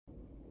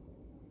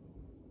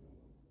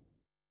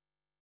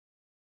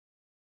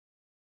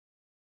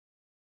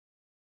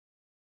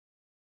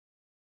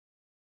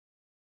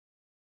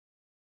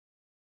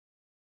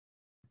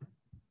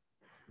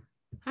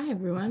Hi,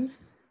 everyone.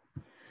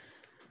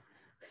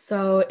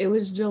 So it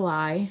was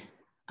July.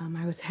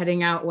 I was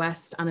heading out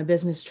west on a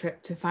business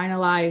trip to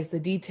finalize the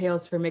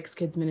details for Mixed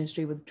Kids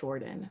Ministry with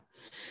Jordan.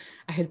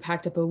 I had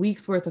packed up a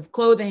week's worth of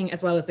clothing,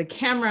 as well as a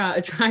camera,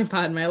 a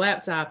tripod, my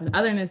laptop, and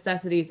other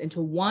necessities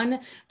into one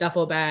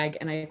duffel bag,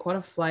 and I caught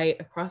a flight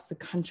across the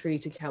country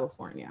to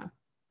California.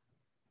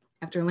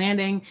 After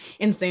landing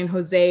in San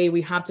Jose,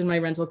 we hopped in my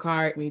rental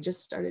car and we just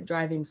started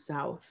driving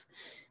south.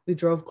 We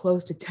drove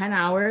close to 10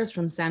 hours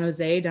from San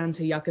Jose down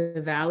to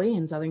Yucca Valley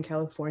in Southern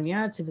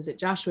California to visit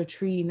Joshua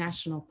Tree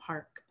National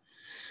Park.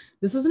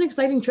 This was an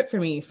exciting trip for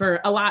me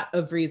for a lot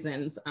of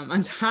reasons.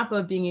 On top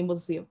of being able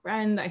to see a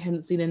friend I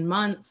hadn't seen in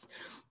months,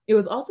 it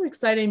was also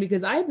exciting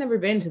because I had never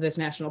been to this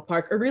national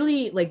park, or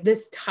really like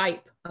this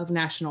type of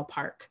national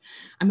park.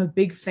 I'm a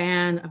big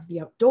fan of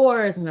the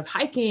outdoors and of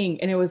hiking,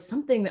 and it was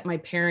something that my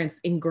parents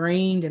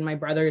ingrained in my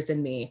brothers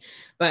and me.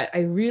 But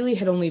I really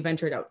had only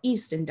ventured out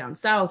east and down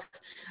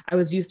south. I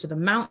was used to the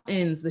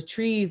mountains, the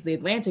trees, the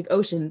Atlantic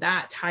Ocean,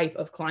 that type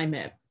of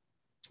climate.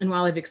 And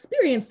while I've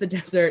experienced the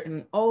desert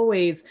and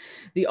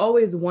the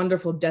always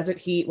wonderful desert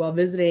heat while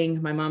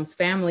visiting my mom's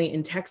family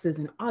in Texas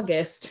in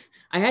August,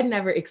 I had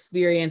never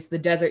experienced the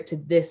desert to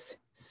this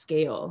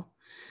scale.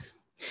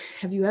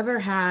 Have you ever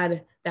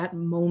had that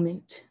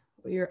moment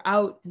where you're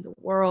out in the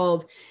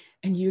world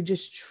and you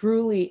just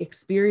truly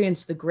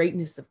experience the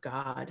greatness of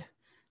God,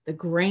 the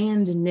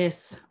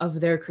grandness of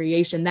their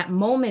creation, that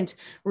moment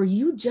where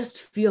you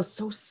just feel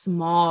so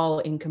small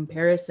in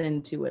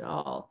comparison to it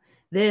all?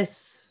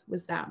 This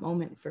was that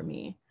moment for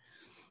me.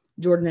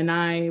 Jordan and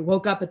I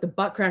woke up at the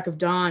butt crack of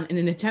dawn in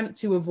an attempt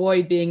to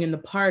avoid being in the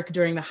park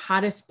during the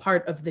hottest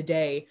part of the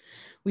day.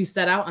 We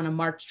set out on a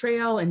marked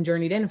trail and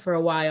journeyed in for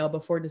a while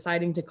before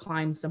deciding to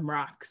climb some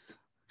rocks.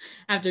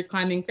 After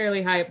climbing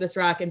fairly high up this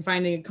rock and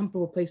finding a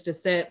comfortable place to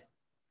sit,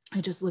 I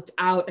just looked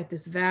out at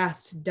this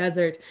vast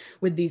desert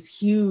with these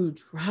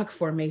huge rock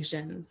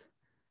formations.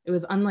 It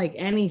was unlike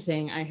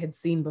anything I had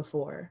seen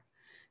before.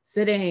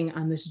 Sitting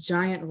on this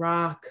giant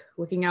rock,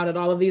 looking out at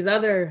all of these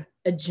other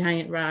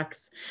giant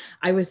rocks,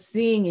 I was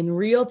seeing in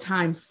real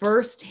time,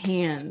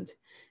 firsthand,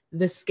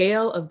 the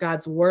scale of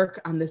God's work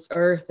on this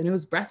earth, and it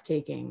was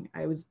breathtaking.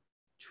 I was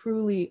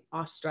truly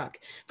awestruck.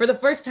 For the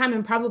first time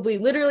in probably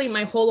literally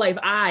my whole life,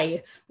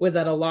 I was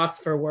at a loss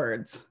for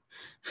words.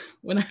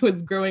 When I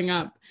was growing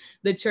up,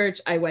 the church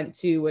I went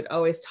to would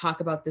always talk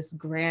about this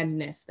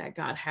grandness that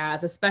God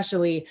has,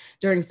 especially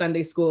during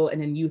Sunday school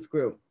and in youth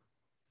group.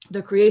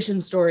 The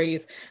creation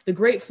stories, the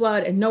great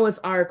flood and Noah's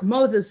ark,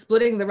 Moses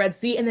splitting the Red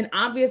Sea, and then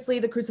obviously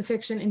the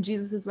crucifixion and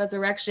Jesus'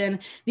 resurrection.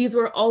 These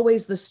were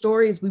always the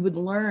stories we would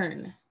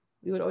learn.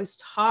 We would always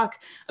talk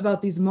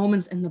about these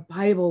moments in the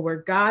Bible where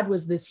God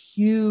was this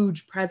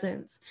huge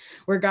presence,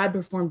 where God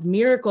performed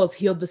miracles,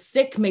 healed the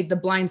sick, made the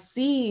blind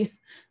see.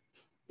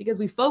 Because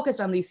we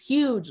focused on these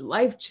huge,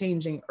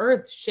 life-changing,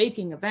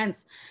 earth-shaking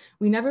events,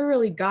 we never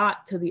really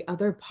got to the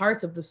other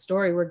parts of the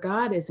story where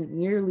God isn't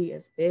nearly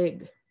as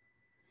big.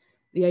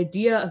 The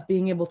idea of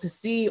being able to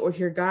see or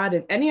hear God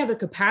in any other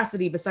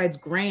capacity besides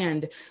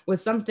grand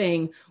was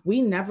something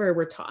we never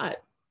were taught.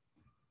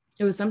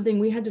 It was something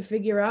we had to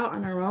figure out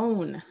on our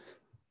own.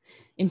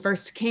 In 1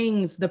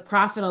 Kings, the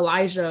prophet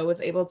Elijah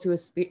was able to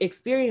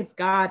experience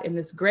God in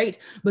this great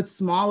but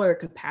smaller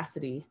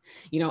capacity.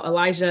 You know,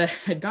 Elijah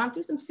had gone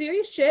through some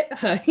serious shit.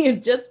 He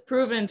had just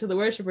proven to the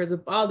worshipers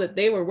of Baal that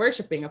they were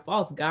worshiping a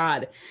false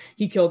god.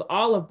 He killed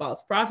all of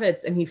Baal's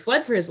prophets, and he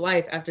fled for his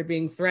life after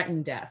being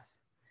threatened death.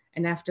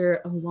 And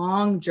after a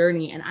long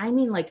journey, and I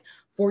mean like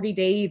 40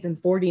 days and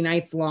 40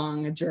 nights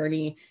long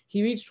journey,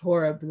 he reached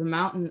Horeb, the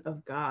mountain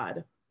of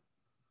God.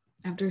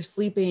 After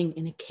sleeping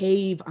in a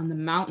cave on the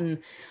mountain,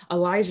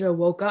 Elijah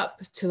woke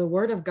up to the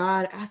word of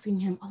God asking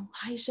him,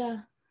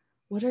 "Elijah,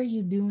 what are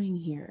you doing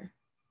here?"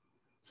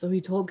 So he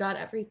told God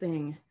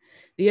everything.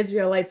 The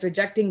Israelites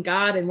rejecting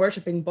God and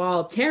worshiping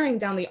Baal, tearing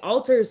down the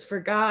altars for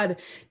God,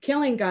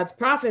 killing God's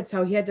prophets,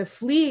 how he had to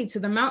flee to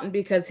the mountain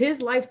because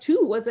his life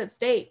too was at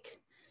stake.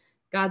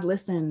 God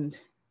listened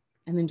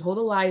and then told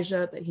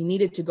Elijah that he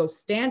needed to go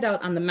stand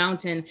out on the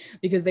mountain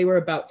because they were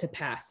about to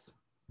pass.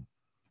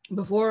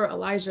 Before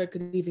Elijah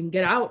could even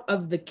get out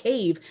of the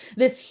cave,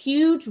 this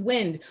huge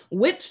wind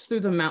whipped through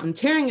the mountain,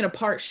 tearing it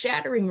apart,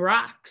 shattering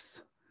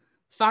rocks.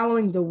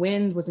 Following the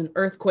wind was an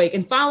earthquake,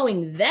 and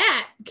following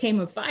that came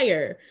a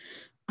fire.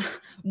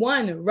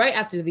 One right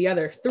after the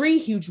other, three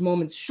huge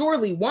moments.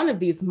 Surely one of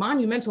these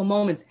monumental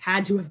moments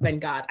had to have been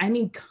God. I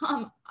mean,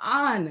 come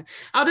on.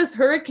 How does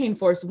hurricane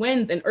force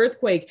winds, an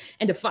earthquake,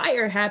 and a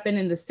fire happen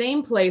in the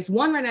same place,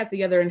 one right after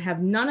the other, and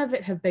have none of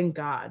it have been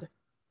God?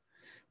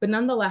 But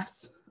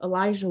nonetheless,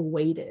 Elijah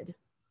waited.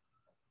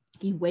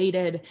 He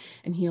waited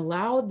and he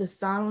allowed the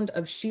sound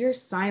of sheer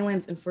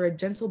silence and for a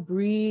gentle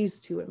breeze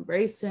to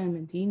embrace him.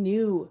 And he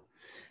knew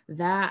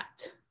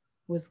that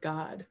was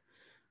God.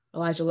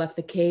 Elijah left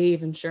the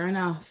cave, and sure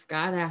enough,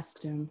 God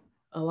asked him,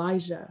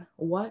 "Elijah,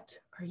 what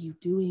are you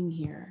doing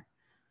here?"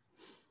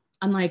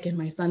 Unlike in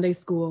my Sunday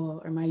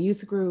school or my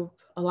youth group,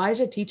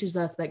 Elijah teaches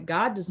us that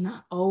God does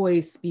not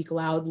always speak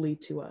loudly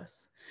to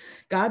us.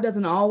 God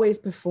doesn't always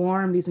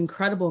perform these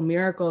incredible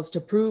miracles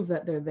to prove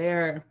that they're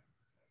there.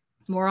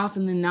 More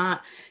often than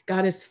not,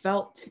 God is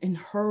felt and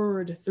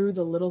heard through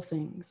the little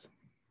things.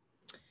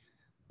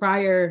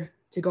 Prior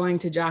to going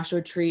to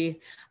Joshua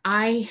Tree,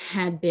 I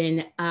had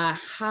been,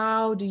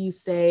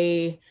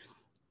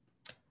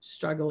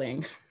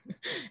 struggling.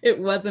 It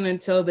wasn't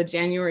until the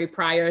January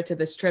prior to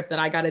this trip that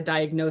I got a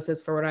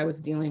diagnosis for what I was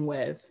dealing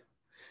with.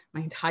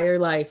 My entire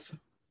life,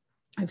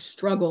 I've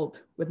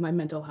struggled with my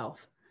mental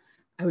health.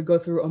 I would go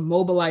through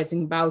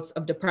immobilizing bouts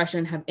of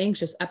depression, have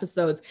anxious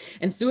episodes,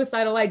 and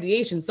suicidal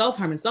ideation,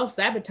 self-harm, and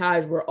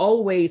self-sabotage were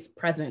always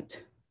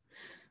present.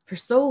 For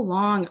so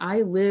long,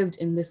 I lived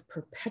in this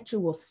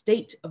perpetual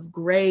state of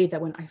gray that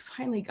when I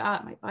finally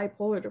got my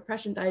bipolar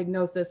depression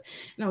diagnosis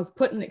and I was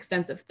put in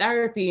extensive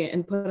therapy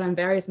and put on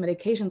various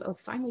medications, I was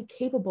finally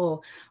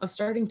capable of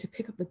starting to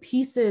pick up the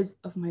pieces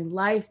of my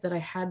life that I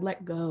had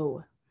let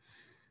go.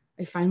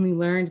 I finally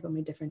learned about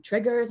my different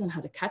triggers and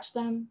how to catch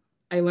them.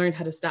 I learned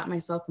how to stop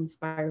myself from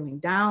spiraling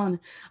down.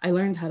 I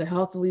learned how to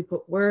healthily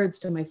put words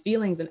to my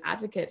feelings and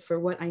advocate for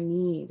what I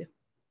need.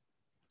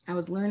 I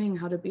was learning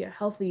how to be a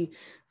healthy,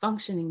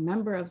 functioning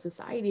member of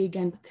society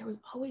again, but there was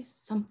always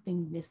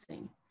something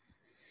missing.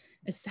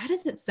 As sad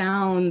as it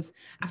sounds,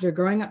 after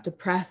growing up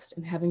depressed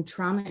and having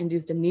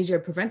trauma-induced amnesia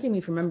preventing me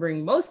from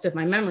remembering most of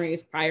my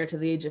memories prior to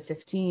the age of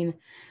 15,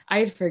 I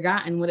had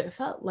forgotten what it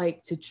felt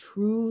like to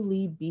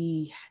truly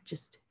be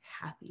just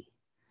happy.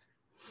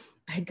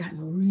 I had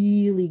gotten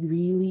really,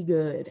 really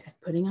good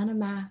at putting on a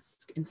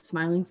mask and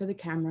smiling for the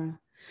camera.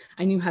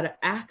 I knew how to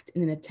act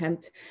in an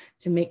attempt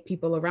to make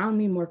people around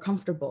me more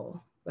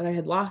comfortable, but I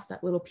had lost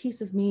that little piece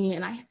of me,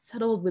 and I had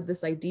settled with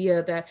this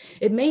idea that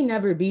it may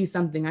never be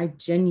something I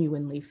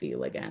genuinely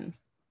feel again.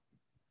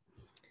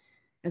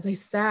 As I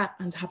sat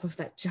on top of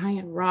that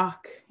giant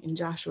rock in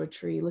Joshua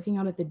Tree, looking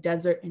out at the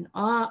desert in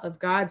awe of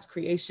God's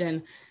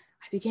creation,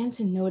 I began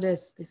to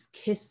notice this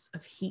kiss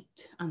of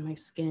heat on my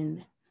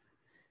skin.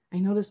 I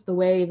noticed the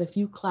way the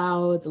few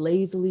clouds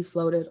lazily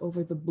floated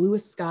over the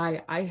bluest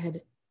sky I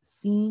had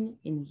seen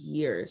in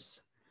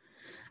years.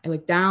 I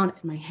looked down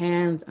at my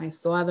hands and I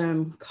saw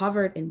them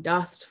covered in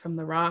dust from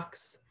the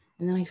rocks,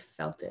 and then I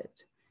felt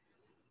it.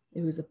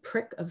 It was a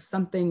prick of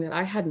something that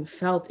I hadn't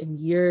felt in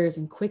years,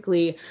 and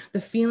quickly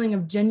the feeling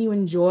of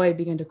genuine joy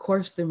began to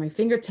course through my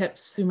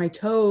fingertips, through my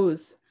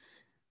toes.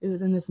 It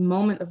was in this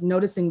moment of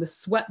noticing the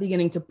sweat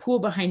beginning to pool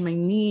behind my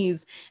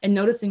knees and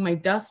noticing my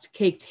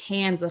dust-caked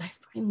hands that I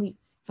finally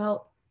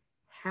felt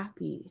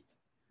happy.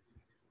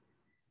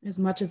 As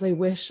much as I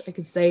wish I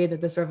could say that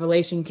this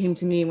revelation came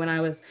to me when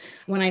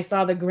I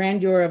saw the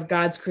grandeur of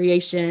God's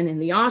creation and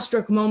the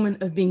awestruck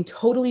moment of being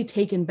totally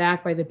taken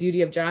back by the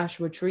beauty of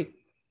Joshua Tree,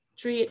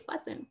 it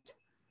wasn't.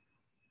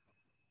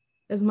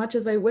 As much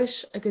as I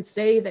wish I could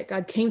say that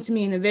God came to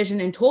me in a vision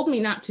and told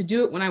me not to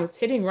do it when I was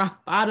hitting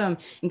rock bottom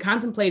and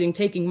contemplating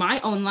taking my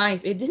own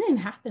life, it didn't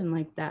happen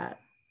like that.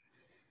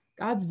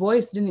 God's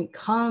voice didn't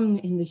come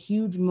in the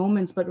huge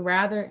moments, but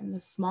rather in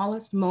the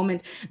smallest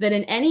moment that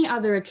in any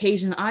other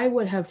occasion I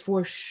would have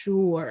for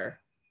sure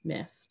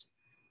missed.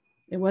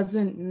 It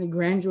wasn't in the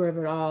grandeur of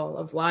it all,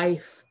 of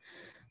life,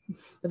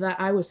 but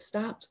that I was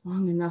stopped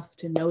long enough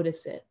to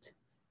notice it.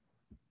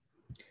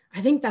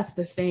 I think that's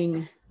the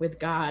thing with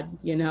God,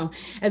 you know,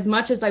 as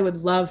much as I would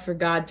love for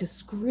God to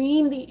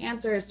scream the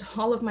answers to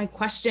all of my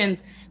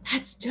questions,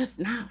 that's just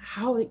not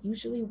how it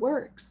usually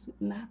works,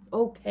 and that's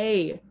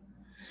okay.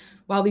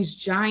 While these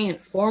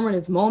giant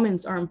formative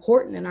moments are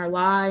important in our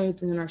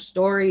lives and in our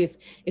stories,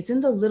 it's in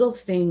the little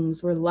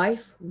things where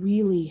life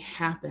really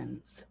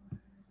happens.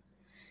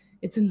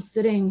 It's in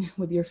sitting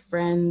with your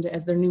friend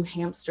as their new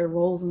hamster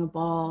rolls in a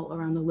ball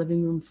around the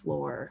living room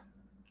floor.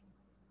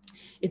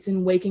 It's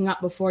in waking up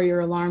before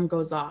your alarm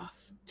goes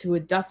off to a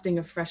dusting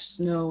of fresh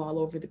snow all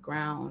over the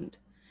ground.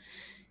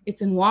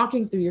 It's in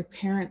walking through your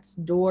parents'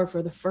 door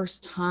for the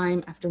first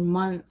time after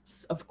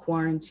months of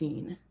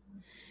quarantine.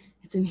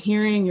 It's in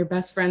hearing your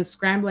best friend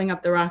scrambling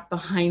up the rock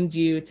behind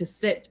you to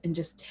sit and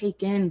just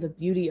take in the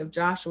beauty of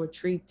Joshua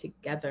Tree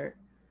together.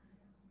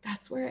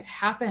 That's where it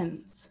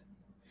happens.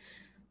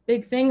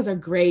 Big things are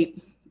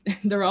great.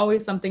 They're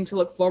always something to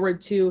look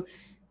forward to,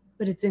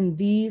 but it's in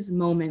these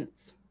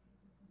moments,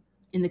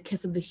 in the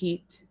kiss of the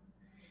heat,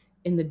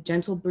 in the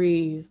gentle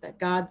breeze, that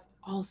God's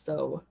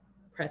also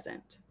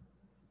present.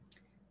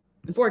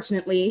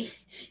 Unfortunately,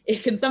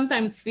 it can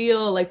sometimes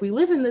feel like we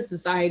live in this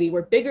society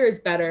where bigger is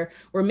better,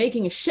 where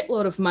making a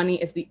shitload of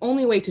money is the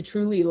only way to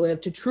truly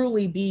live, to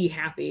truly be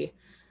happy.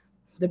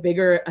 The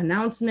bigger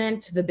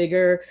announcement, the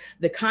bigger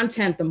the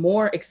content, the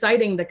more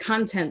exciting the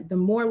content, the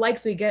more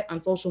likes we get on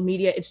social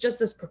media. It's just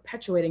this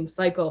perpetuating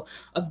cycle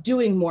of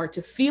doing more,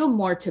 to feel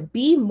more, to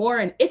be more,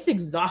 and it's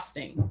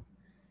exhausting.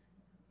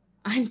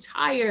 I'm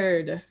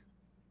tired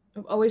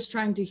of always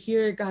trying to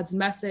hear God's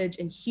message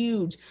in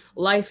huge,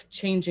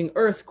 life-changing,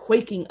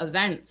 earth-quaking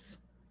events.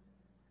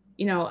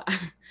 You know,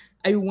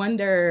 I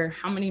wonder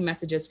how many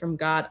messages from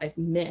God I've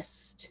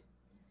missed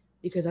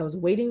because I was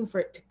waiting for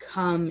it to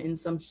come in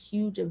some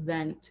huge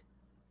event.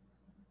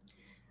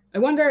 I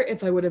wonder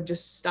if I would have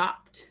just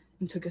stopped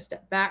and took a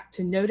step back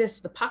to notice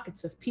the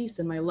pockets of peace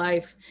in my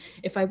life,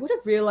 if I would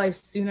have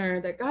realized sooner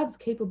that God's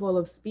capable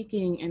of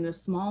speaking in a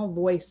small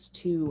voice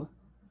too.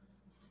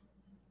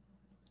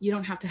 You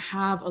don't have to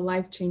have a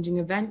life-changing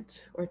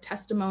event or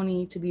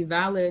testimony to be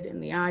valid in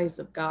the eyes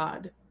of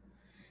God.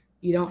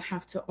 You don't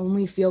have to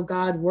only feel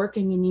God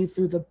working in you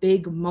through the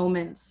big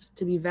moments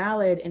to be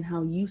valid in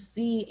how you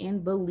see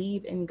and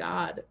believe in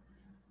God.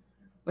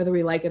 Whether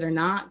we like it or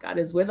not, God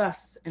is with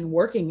us and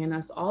working in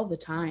us all the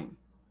time.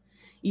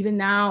 Even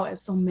now,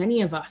 as so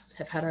many of us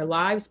have had our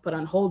lives put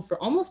on hold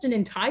for almost an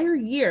entire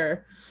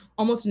year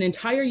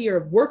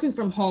of working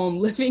from home,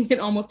 living in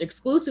almost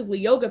exclusively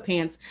yoga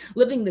pants,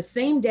 living the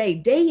same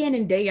day in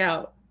and day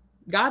out,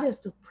 God is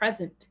still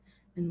present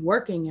and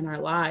working in our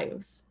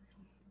lives.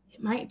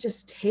 It might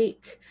just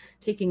take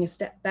taking a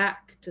step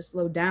back to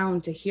slow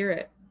down to hear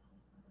it,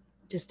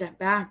 to step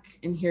back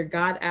and hear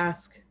God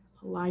ask,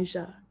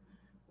 Elijah,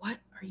 what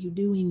are you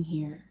doing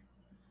here?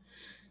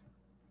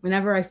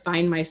 Whenever I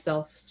find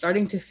myself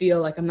starting to feel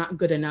like I'm not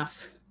good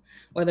enough,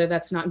 whether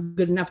that's not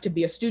good enough to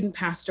be a student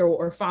pastor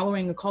or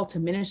following a call to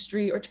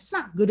ministry, or just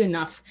not good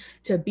enough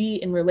to be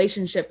in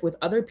relationship with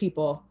other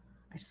people,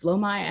 I slow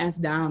my ass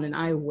down and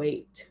I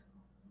wait.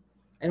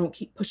 I don't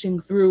keep pushing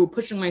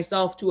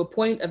myself to a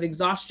point of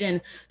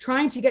exhaustion,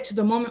 trying to get to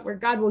the moment where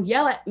God will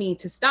yell at me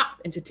to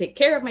stop and to take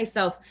care of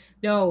myself.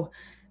 No,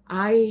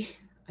 I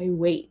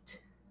wait.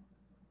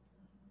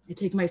 I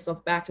take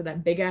myself back to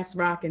that big ass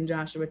rock in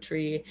Joshua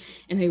Tree,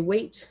 and I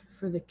wait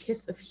for the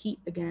kiss of heat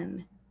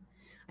again.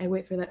 I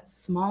wait for that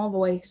small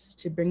voice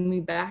to bring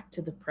me back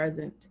to the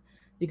present,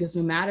 because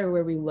no matter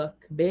where we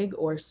look, big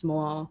or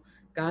small,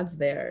 God's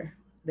there.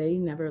 They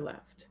never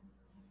left.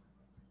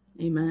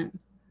 Amen.